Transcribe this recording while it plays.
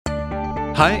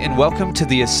Hi, and welcome to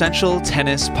the Essential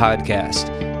Tennis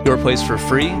Podcast, your place for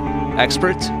free,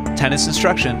 expert tennis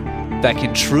instruction that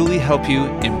can truly help you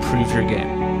improve your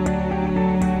game.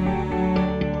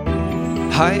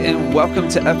 Hi, and welcome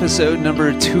to episode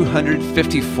number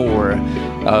 254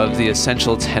 of the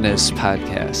Essential Tennis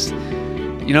Podcast.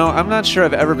 You know, I'm not sure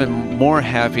I've ever been more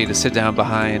happy to sit down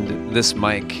behind this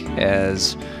mic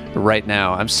as right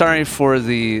now. I'm sorry for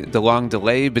the long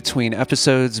delay between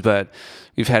episodes, but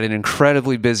we've had an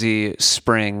incredibly busy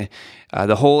spring.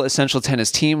 The whole Essential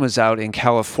Tennis team was out in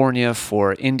California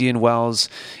for Indian Wells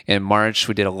in March.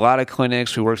 We did a lot of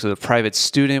clinics. We worked with a private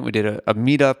student. We did a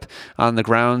meetup on the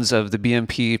grounds of the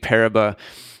BNP Paribas.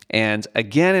 And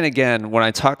again, when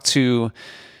I talk to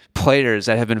players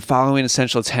that have been following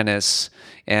Essential Tennis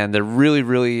and they're really,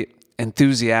 really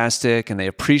enthusiastic and they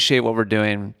appreciate what we're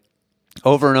doing,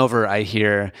 over and over I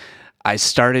hear, I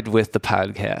started with the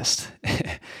podcast.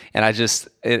 And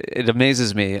it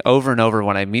amazes me over and over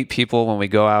when I meet people, when we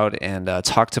go out and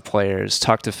talk to players,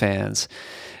 talk to fans.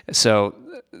 So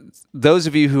those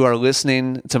of you who are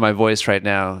listening to my voice right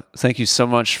now, thank you so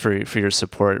much for your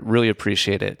support. Really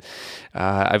appreciate it.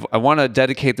 I want to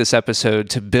dedicate this episode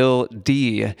to Bill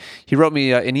D. He wrote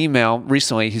me an email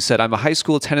recently. He said, I'm a high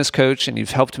school tennis coach, and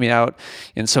you've helped me out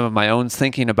in some of my own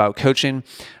thinking about coaching.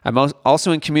 I'm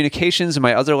also in communications in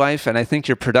my other life, and I think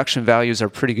your production values are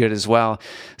pretty good as well.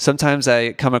 Sometimes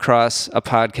I come across a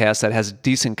podcast that has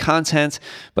decent content,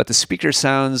 but the speaker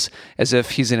sounds as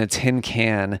if he's in a tin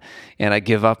can, and I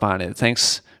give up on it.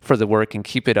 Thanks for the work, and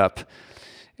keep it up.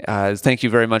 Thank you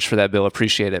very much for that, Bill.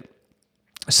 Appreciate it.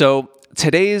 So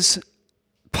today's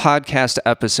podcast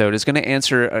episode is going to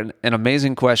answer an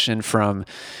amazing question from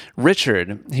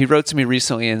Richard. He wrote to me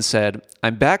recently and said,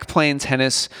 I'm back playing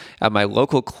tennis at my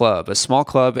local club, a small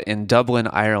club in Dublin,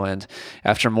 Ireland,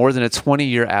 after more than a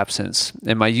 20-year absence.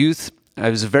 In my youth, I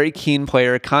was a very keen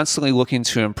player, constantly looking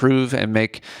to improve and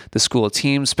make the school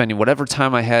team, spending whatever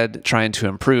time I had trying to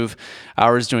improve,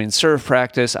 hours doing serve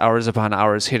practice, hours upon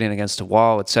hours hitting against a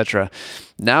wall, etc.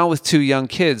 Now with two young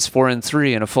kids, 4 and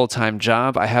 3, and a full-time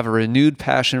job, I have a renewed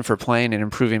passion for playing and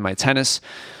improving my tennis.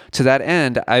 To that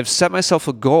end, I've set myself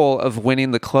a goal of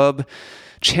winning the club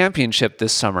championship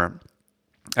this summer.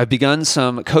 I've begun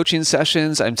some coaching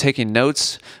sessions. I'm taking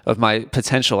notes of my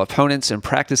potential opponents and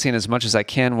practicing as much as I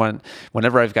can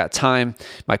whenever I've got time.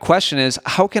 My question is,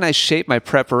 how can I shape my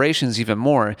preparations even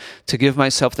more to give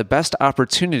myself the best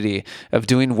opportunity of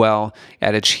doing well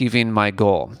at achieving my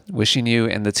goal? Wishing you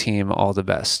and the team all the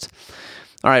best.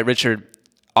 All right, Richard.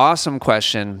 Awesome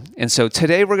question. And so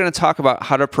today we're going to talk about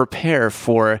how to prepare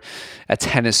for a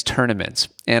tennis tournament.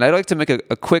 And I'd like to make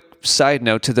a quick side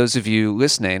note to those of you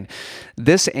listening.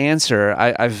 This answer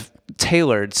I've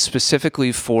tailored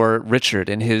specifically for Richard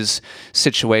in his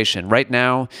situation. Right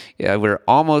now, we're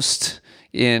almost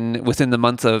within the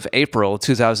month of April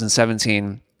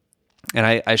 2017. And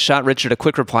I shot Richard a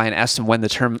quick reply and asked him when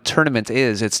the tournament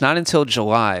is. It's not until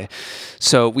July.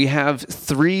 So we have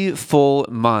 3 full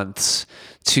months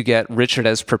to get Richard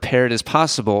as prepared as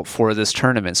possible for this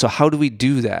tournament. So how do we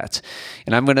do that?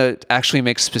 And I'm going to actually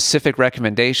make specific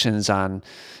recommendations on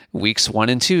weeks 1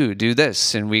 and 2, do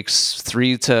this, and weeks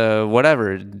 3 to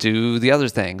whatever, do the other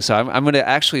thing. So I'm going to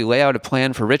actually lay out a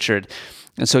plan for Richard.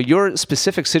 And so your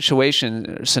specific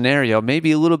situation scenario may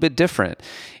be a little bit different,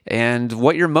 and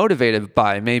what you're motivated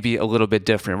by may be a little bit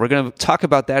different. We're going to talk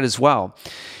about that as well.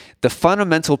 The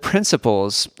fundamental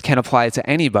principles can apply to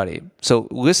anybody. So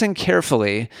listen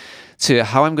carefully to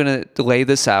how I'm going to lay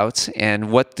this out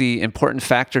and what the important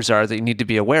factors are that you need to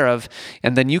be aware of,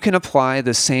 and then you can apply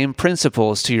the same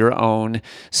principles to your own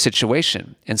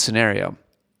situation and scenario.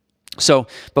 So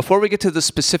before we get to the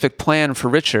specific plan for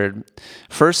Richard,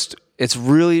 first, it's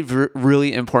really,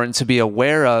 really important to be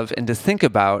aware of and to think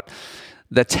about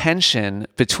the tension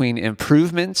between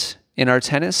improvement in our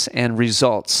tennis and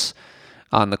results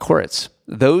on the courts.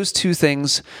 Those two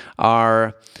things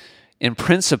are, in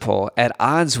principle, at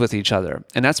odds with each other.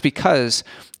 And that's because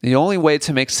the only way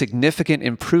to make significant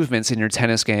improvements in your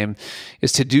tennis game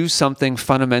is to do something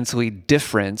fundamentally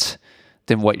different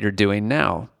than what you're doing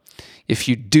now. If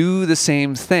you do the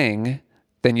same thing,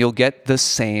 then you'll get the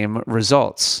same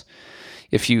results.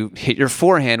 If you hit your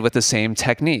forehand with the same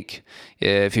technique,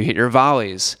 if you hit your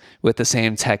volleys with the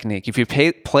same technique, if you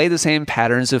play the same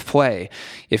patterns of play,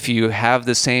 if you have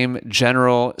the same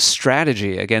general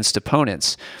strategy against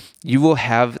opponents, you will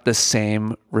have the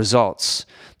same results.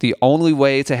 The only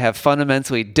way to have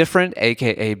fundamentally different,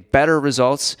 aka better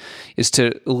results, is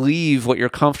to leave what you're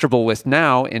comfortable with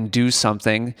now and do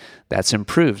something that's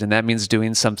improved. And that means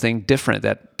doing something different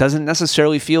that doesn't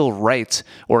necessarily feel right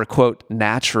or, quote,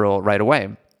 natural right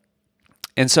away.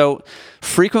 And so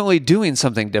frequently doing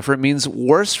something different means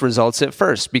worse results at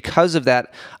first because of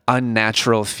that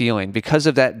unnatural feeling, because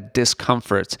of that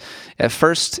discomfort. At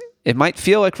first, it might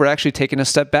feel like we're actually taking a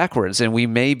step backwards, and we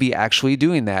may be actually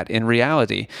doing that in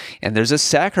reality. And there's a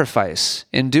sacrifice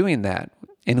in doing that.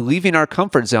 In leaving our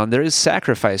comfort zone, there is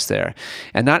sacrifice there.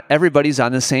 And not everybody's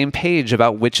on the same page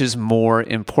about which is more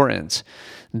important.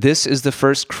 This is the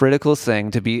first critical thing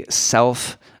to be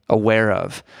self-aware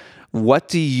of. What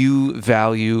do you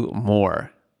value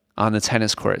more on the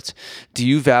tennis court? Do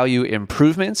you value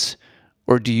improvements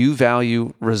or do you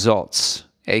value results,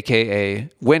 aka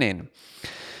winning?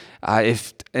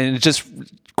 Just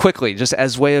quickly, just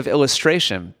as way of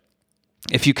illustration,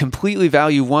 if you completely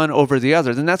value one over the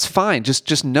other, then that's fine.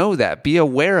 Just know that, be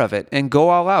aware of it, and go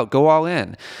all out, go all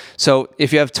in. So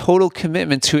if you have total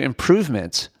commitment to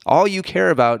improvement, all you care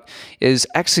about is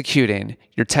executing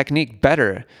your technique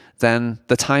better than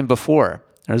the time before.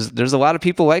 There's a lot of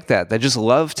people like that. They just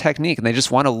love technique and they just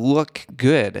want to look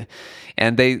good.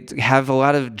 And they have a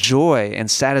lot of joy and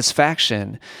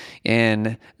satisfaction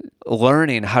in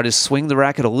learning how to swing the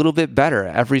racket a little bit better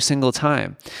every single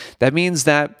time. That means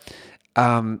that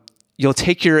you'll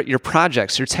take your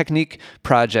projects, your technique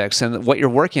projects, and what you're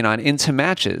working on into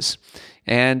matches.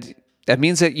 And that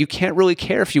means that you can't really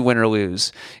care if you win or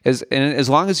lose. As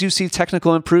long as you see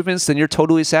technical improvements, then you're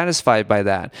totally satisfied by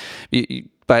that.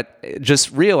 But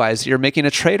just realize you're making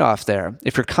a trade-off there.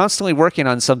 If you're constantly working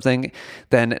on something,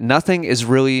 then nothing is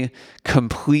really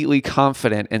completely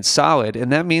confident and solid,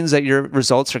 and that means that your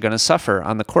results are going to suffer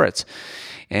on the court.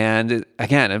 And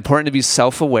again, important to be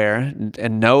self-aware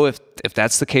and know if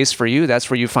that's the case for you, that's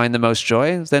where you find the most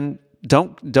joy, then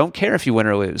don't care if you win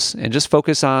or lose, and just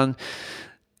focus on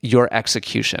your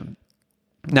execution.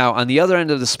 Now, on the other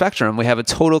end of the spectrum, we have a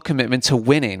total commitment to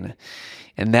winning.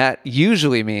 And that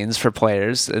usually means for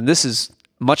players, and this is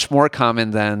much more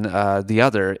common than the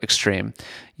other extreme,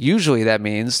 usually that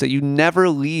means that you never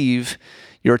leave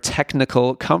your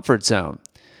technical comfort zone.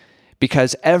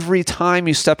 Because every time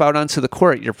you step out onto the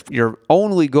court, your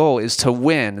only goal is to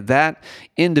win that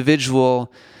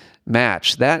individual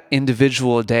match, that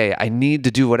individual day. I need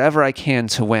to do whatever I can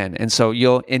to win. And so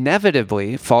you'll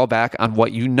inevitably fall back on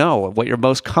what you know, what you're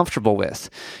most comfortable with.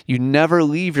 You never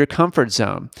leave your comfort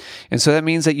zone. And so that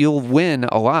means that you'll win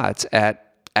a lot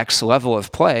at X level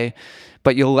of play,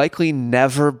 but you'll likely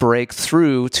never break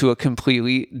through to a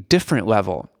completely different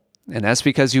level. And that's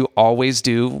because you always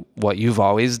do what you've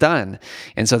always done.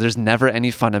 And so there's never any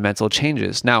fundamental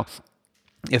changes. Now,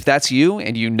 if that's you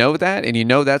and you know that, and you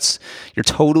know you're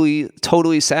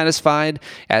totally satisfied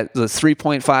at the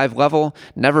 3.5 level,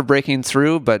 never breaking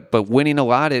through, but winning a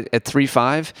lot at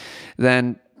 3.5,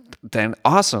 then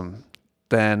awesome.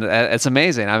 Then it's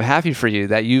amazing. I'm happy for you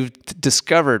that you've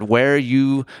discovered where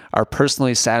you are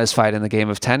personally satisfied in the game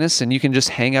of tennis, and you can just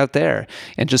hang out there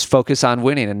and just focus on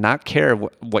winning and not care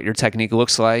what your technique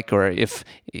looks like, or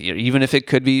even if it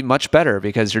could be much better,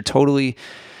 because you're totally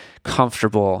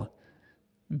comfortable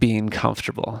being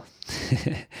comfortable.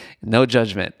 No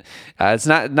judgment. It's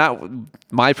not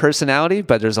my personality,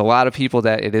 but there's a lot of people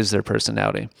that it is their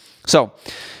personality. So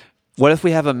what if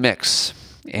we have a mix?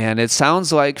 And it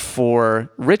sounds like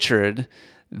for Richard,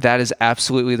 that is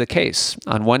absolutely the case.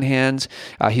 On one hand,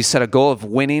 he set a goal of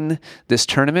winning this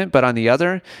tournament, but on the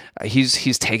other,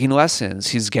 he's taking lessons.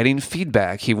 He's getting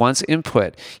feedback. He wants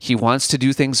input. He wants to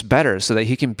do things better so that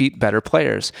he can beat better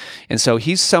players. And so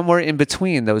he's somewhere in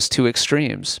between those two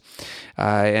extremes.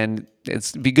 And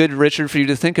it'd be good, Richard, for you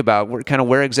to think about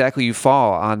where exactly you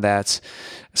fall on that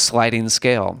sliding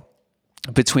scale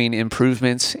between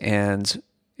improvement and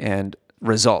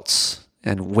results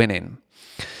and winning.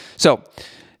 So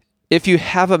if you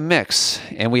have a mix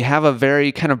and we have a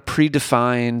very kind of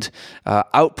predefined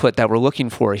output that we're looking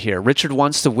for here, Richard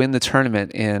wants to win the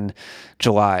tournament in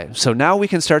July. So now we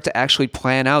can start to actually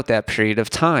plan out that period of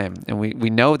time. And we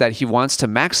know that he wants to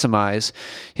maximize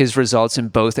his results in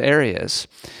both areas.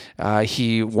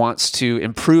 He wants to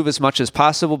improve as much as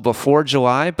possible before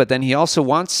July, but then he also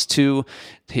wants to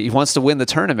win the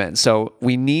tournament. So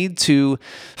we need to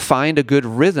find a good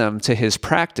rhythm to his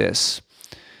practice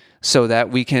so that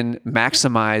we can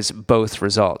maximize both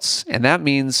results. And that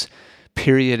means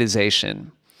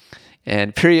periodization.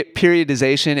 And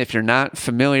periodization, if you're not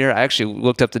familiar, I actually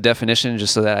looked up the definition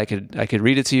just so that I could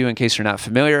read it to you in case you're not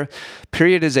familiar.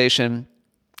 Periodization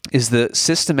is the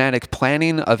systematic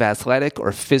planning of athletic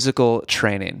or physical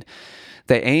training.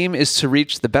 The aim is to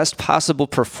reach the best possible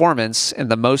performance in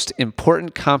the most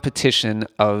important competition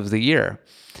of the year.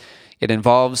 It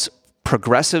involves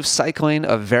progressive cycling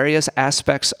of various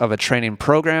aspects of a training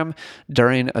program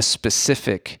during a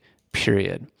specific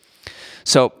period.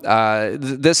 So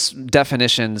this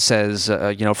definition says,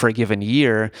 for a given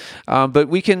year, but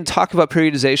we can talk about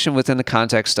periodization within the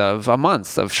context of a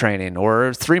month of training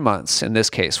or 3 months. In this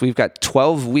case, we've got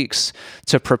 12 weeks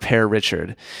to prepare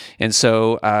Richard. And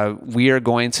so we are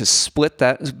going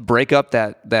to break up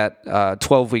that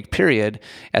 12-week period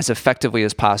as effectively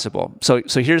as possible. So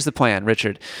here's the plan,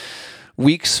 Richard.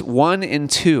 Weeks 1 and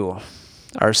 2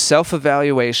 are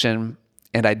self-evaluation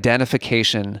and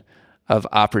identification of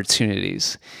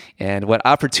opportunities. And what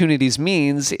opportunities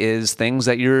means is things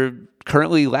that you're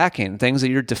currently lacking, things that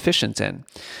you're deficient in.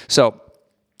 So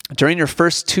during your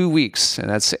first 2 weeks, and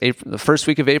that's the first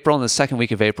week of April and the second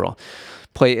week of April,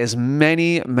 play as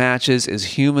many matches as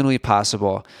humanly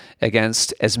possible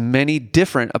against as many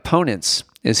different opponents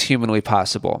as humanly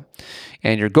possible.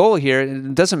 And your goal here,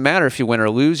 it doesn't matter if you win or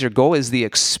lose, your goal is the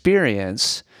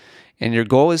experience, and your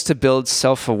goal is to build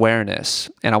self-awareness.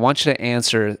 And I want you to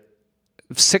answer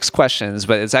 6 questions,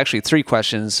 but it's actually 3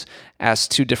 questions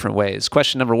asked 2 different ways.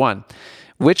 Question number 1,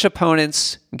 which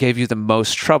opponents gave you the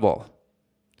most trouble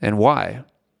and why?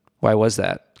 Why was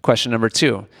that? Question number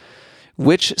 2,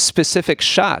 which specific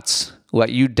shots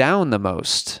let you down the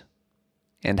most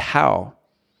and how?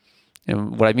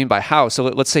 And what I mean by how, so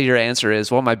let's say your answer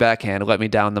is, well, my backhand let me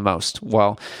down the most.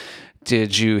 Well,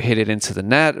 did you hit it into the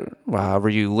net? Were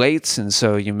you late, and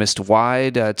so you missed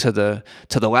wide to the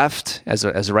left as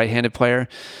a right-handed player?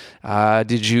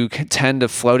 Did you tend to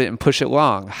float it and push it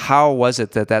long? How was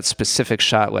it that specific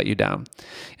shot let you down?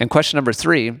 And question number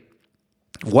 3,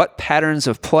 what patterns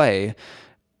of play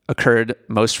occurred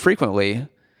most frequently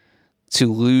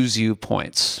to lose you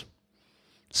points?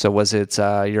 So was it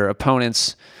your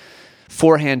opponent's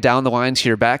forehand down the line to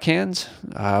your backhand?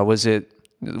 Was it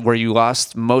where you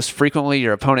lost most frequently,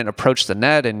 your opponent approached the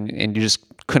net and you just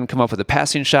couldn't come up with a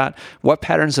passing shot? What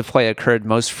patterns of play occurred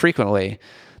most frequently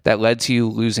that led to you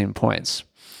losing points?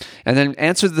 And then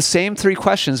answer the same 3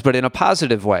 questions, but in a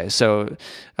positive way. So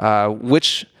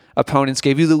which opponents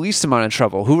gave you the least amount of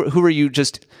trouble? Who were you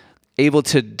just able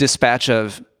to dispatch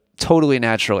of totally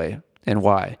naturally, and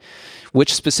why?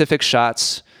 Which specific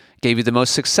shots gave you the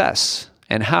most success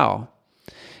and how?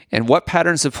 And what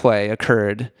patterns of play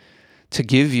occurred to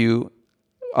give you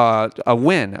a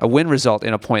win result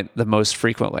in a point the most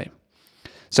frequently?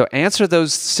 So answer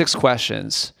those 6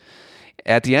 questions.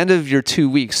 At the end of your 2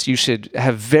 weeks, you should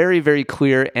have very, very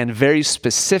clear and very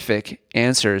specific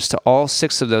answers to all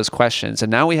 6 of those questions.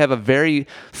 And now we have a very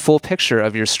full picture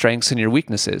of your strengths and your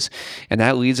weaknesses. And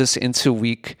that leads us into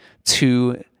week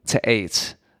 2 to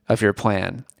 8 of your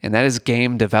plan. And that is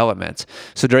game development.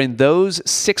 So during those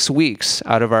 6 weeks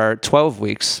out of our 12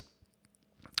 weeks,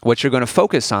 what you're going to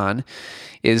focus on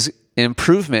is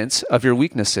improvement of your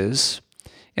weaknesses,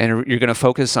 and you're going to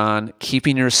focus on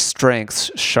keeping your strengths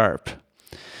sharp.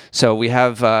 So we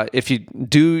have, if you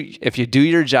do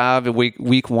your job in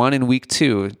week 1 and week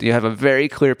 2, you have a very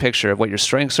clear picture of what your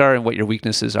strengths are and what your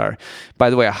weaknesses are. By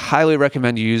the way, I highly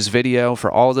recommend you use video for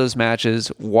all those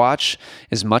matches. Watch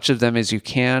as much of them as you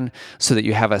can so that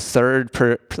you have a third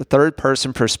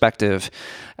person perspective.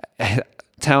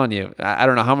 Telling you, I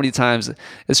don't know how many times, I'm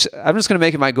just going to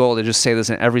make it my goal to just say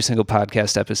this in every single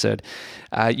podcast episode.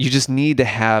 You just need to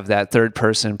have that third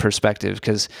person perspective,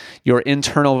 because your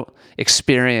internal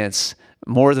experience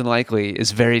more than likely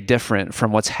is very different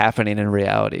from what's happening in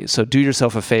reality. So do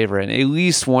yourself a favor, and at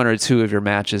least 1 or 2 of your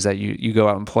matches that you go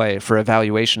out and play for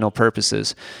evaluational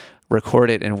purposes,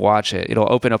 record it and watch it.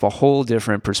 It'll open up a whole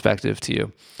different perspective to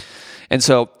you. And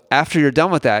so after you're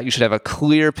done with that, you should have a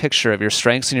clear picture of your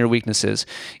strengths and your weaknesses.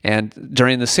 And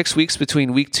during the 6 weeks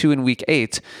between week 2 and week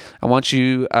 8,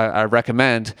 I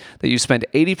recommend that you spend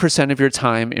 80% of your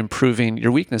time improving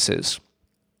your weaknesses.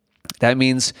 That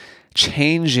means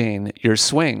changing your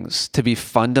swings to be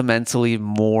fundamentally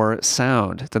more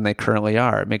sound than they currently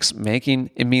are. It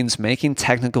means making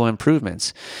technical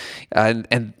improvements.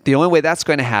 And the only way that's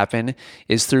going to happen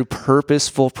is through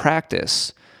purposeful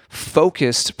practice.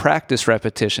 Focused practice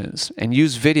repetitions, and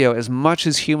use video as much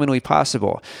as humanly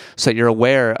possible so that you're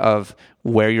aware of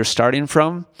where you're starting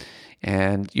from,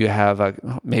 and you have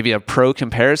maybe a pro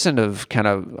comparison of kind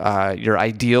of your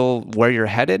ideal where you're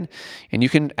headed, and you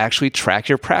can actually track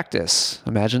your practice.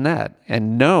 Imagine that,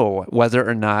 and know whether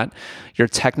or not your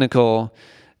technical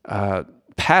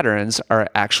patterns are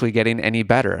actually getting any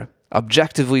better,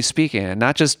 objectively speaking, and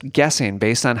not just guessing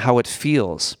based on how it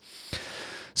feels.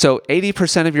 So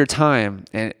 80% of your time,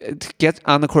 and get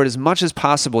on the court as much as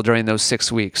possible during those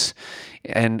 6 weeks,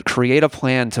 and create a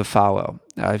plan to follow.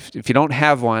 If you don't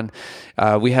have one,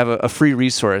 we have a free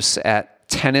resource at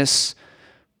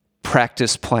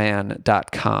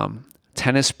tennispracticeplan.com.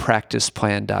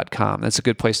 Tennispracticeplan.com. That's a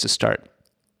good place to start.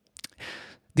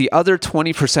 The other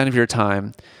 20% of your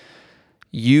time,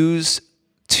 use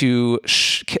to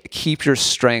keep your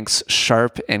strengths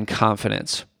sharp and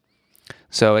confident.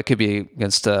 So it could be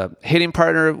against a hitting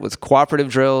partner with cooperative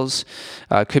drills,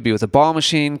 could be with a ball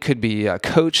machine, could be a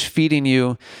coach feeding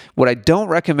you. What I don't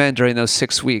recommend during those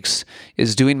 6 weeks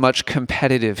is doing much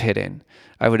competitive hitting.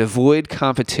 I would avoid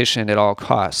competition at all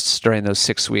costs during those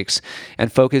 6 weeks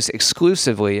and focus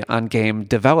exclusively on game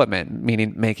development,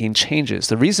 meaning making changes.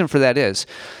 The reason for that is,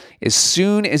 as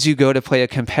soon as you go to play a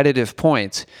competitive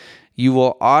point, you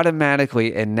will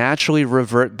automatically and naturally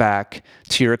revert back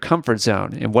to your comfort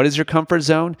zone. And what is your comfort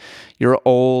zone? Your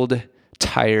old,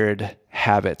 tired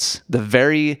habits, the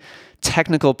very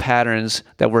technical patterns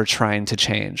that we're trying to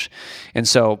change. And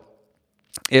so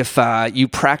if you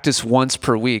practice once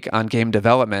per week on game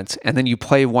development and then you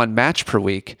play one match per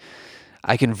week,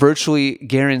 I can virtually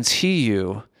guarantee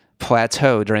you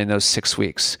plateau during those 6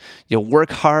 weeks. You'll work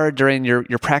hard during your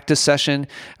practice session.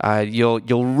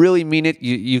 You'll really mean it.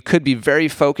 You could be very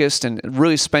focused and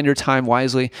really spend your time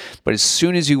wisely. But as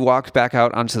soon as you walk back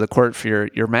out onto the court for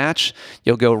your match,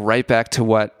 you'll go right back to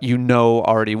what you know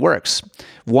already works.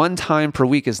 One time per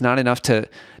week is not enough to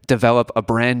develop a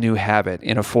brand new habit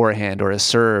in a forehand or a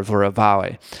serve or a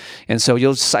volley. And so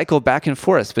you'll cycle back and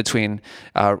forth between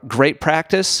great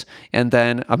practice and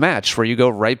then a match where you go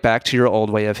right back to your old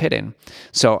way of hitting.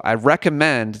 So I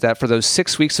recommend that for those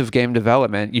 6 weeks of game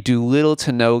development, you do little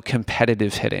to no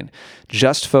competitive hitting.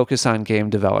 Just focus on game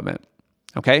development.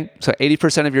 Okay, so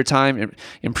 80% of your time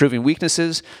improving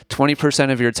weaknesses,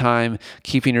 20% of your time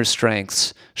keeping your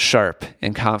strengths sharp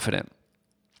and confident.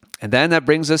 And then that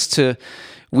brings us to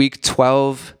week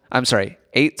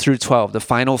 8 through 12, the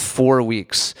final 4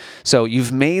 weeks. So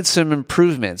you've made some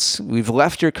improvements. We've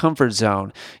left your comfort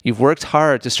zone. You've worked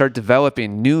hard to start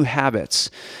developing new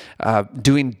habits,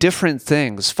 doing different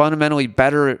things, fundamentally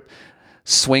better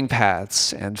swing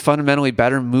paths and fundamentally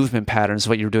better movement patterns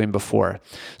than what you were doing before.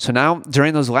 So now,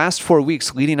 during those last 4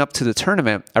 weeks leading up to the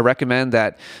tournament, I recommend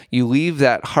that you leave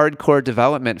that hardcore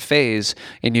development phase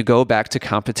and you go back to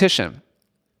competition.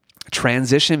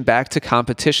 Transition back to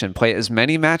competition. Play as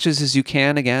many matches as you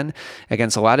can again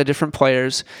against a lot of different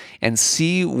players and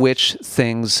see which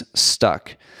things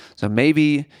stuck. So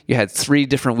maybe you had 3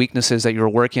 different weaknesses that you were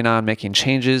working on, making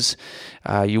changes.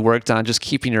 You worked on just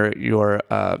keeping your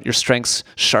strengths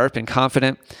sharp and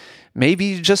confident.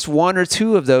 Maybe just 1 or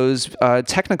 2 of those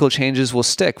technical changes will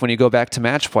stick when you go back to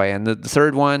match play. And the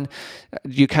third one,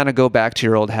 you kind of go back to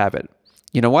your old habit.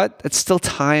 You know what? It's still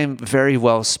time very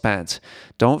well spent.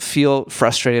 Don't feel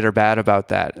frustrated or bad about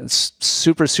that. It's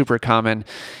super, super common.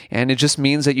 And it just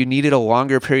means that you needed a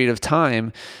longer period of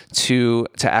time to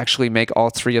actually make all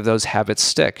 3 of those habits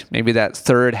stick. Maybe that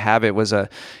third habit was an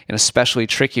especially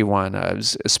tricky one. It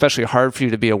was especially hard for you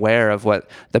to be aware of what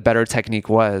the better technique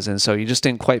was. And so you just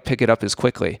didn't quite pick it up as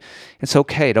quickly. It's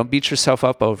okay. Don't beat yourself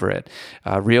up over it.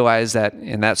 Realize that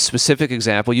in that specific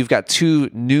example, you've got 2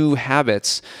 new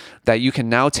habits that you can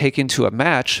now take into a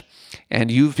match, and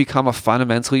you've become a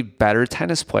fundamentally better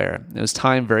tennis player. It was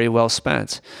time very well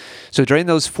spent. So during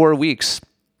those 4 weeks,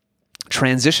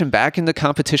 transition back into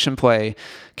competition play,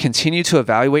 continue to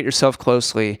evaluate yourself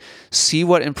closely, see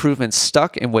what improvements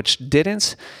stuck and which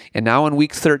didn't, and now in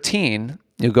week 13,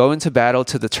 you'll go into battle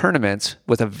to the tournament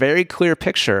with a very clear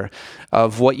picture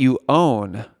of what you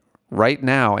own right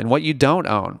now and what you don't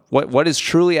own, what is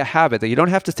truly a habit that you don't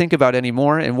have to think about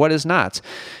anymore and what is not.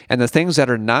 And the things that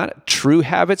are not true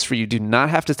habits where you do not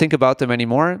have to think about them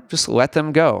anymore, just let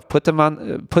them go. Put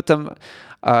them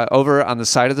over on the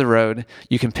side of the road.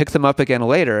 You can pick them up again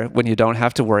later when you don't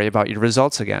have to worry about your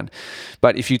results again.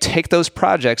 But if you take those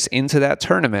projects into that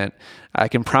tournament, I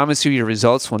can promise you your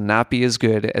results will not be as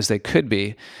good as they could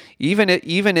be. Even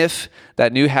if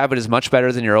that new habit is much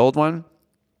better than your old one,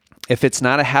 if it's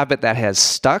not a habit that has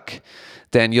stuck,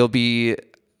 then you'll be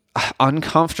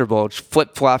uncomfortable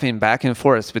flip-flopping back and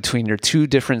forth between your 2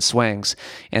 different swings,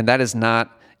 and that is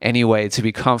not any way to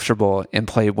be comfortable and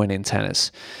play winning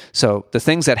tennis. So the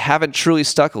things that haven't truly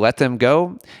stuck, let them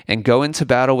go, and go into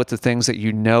battle with the things that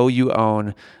you know you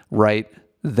own right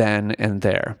then and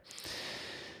there.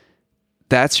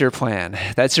 That's your plan.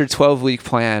 That's your 12-week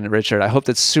plan, Richard. I hope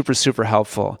that's super, super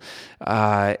helpful.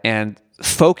 And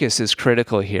focus is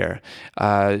critical here.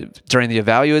 During the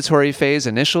evaluatory phase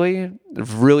initially,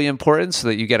 really important so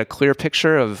that you get a clear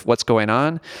picture of what's going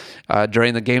on.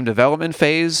 During the game development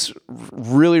phase,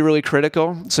 really, really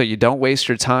critical so you don't waste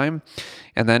your time.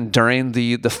 And then during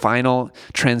the final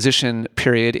transition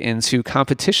period into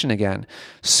competition again,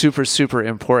 super, super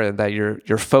important that you're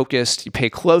focused, you pay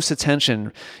close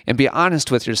attention, and be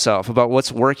honest with yourself about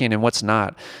what's working and what's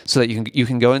not, so that you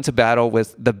can go into battle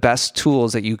with the best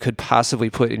tools that you could possibly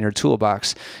put in your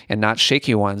toolbox and not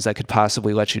shaky ones that could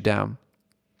possibly let you down.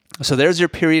 So there's your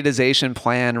periodization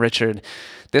plan, Richard.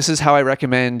 This is how I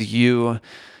recommend you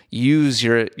use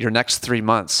your next 3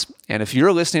 months. And if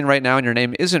you're listening right now and your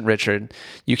name isn't Richard,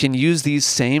 you can use these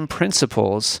same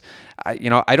principles.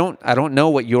 I don't know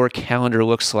what your calendar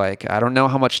looks like. I don't know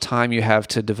how much time you have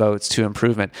to devote to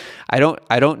improvement. I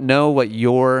don't know what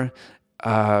your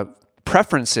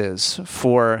preference is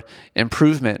for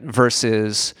improvement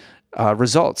versus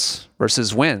results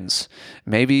versus wins.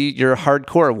 Maybe you're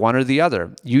hardcore one or the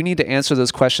other. You need to answer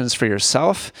those questions for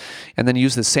yourself and then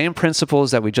use the same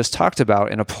principles that we just talked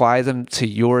about and apply them to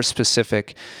your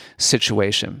specific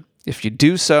situation. If you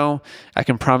do so, I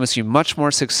can promise you much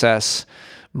more success,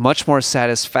 much more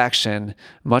satisfaction,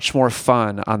 much more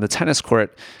fun on the tennis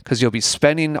court, because you'll be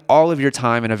spending all of your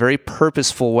time in a very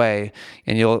purposeful way,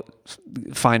 and you'll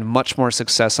find much more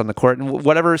success on the court, and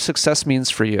whatever success means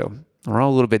for you. We're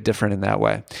all a little bit different in that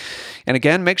way. And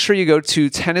again, make sure you go to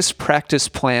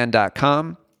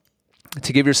tennispracticeplan.com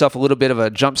to give yourself a little bit of a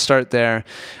jump start there.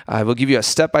 We'll give you a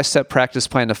step-by-step practice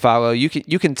plan to follow. You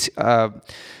can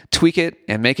tweak it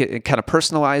and make it, kind of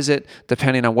personalize it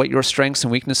depending on what your strengths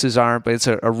and weaknesses are, but it's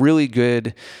a really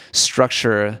good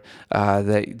structure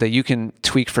that you can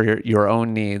tweak for your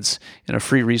own needs, and a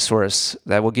free resource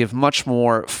that will give much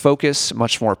more focus,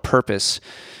 much more purpose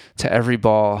to every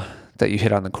ball that you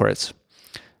hit on the courts.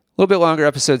 A little bit longer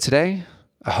episode today.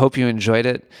 I hope you enjoyed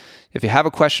it. If you have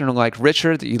a question like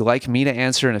Richard that you'd like me to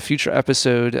answer in a future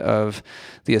episode of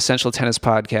the Essential Tennis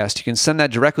Podcast, you can send that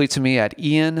directly to me at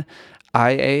Ian,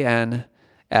 IAN,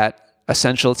 at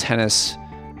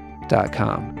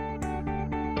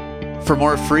essentialtennis.com. For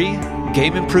more free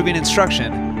game-improving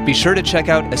instruction, be sure to check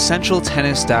out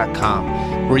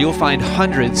essentialtennis.com, where you'll find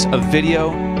hundreds of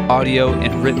video, audio,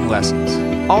 and written lessons.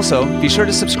 Also, be sure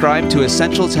to subscribe to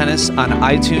Essential Tennis on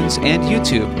iTunes and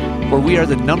YouTube, where we are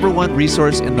the #1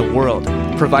 resource in the world,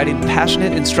 providing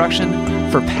passionate instruction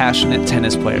for passionate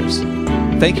tennis players.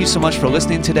 Thank you so much for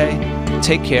listening today.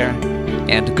 Take care,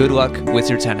 and good luck with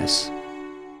your tennis.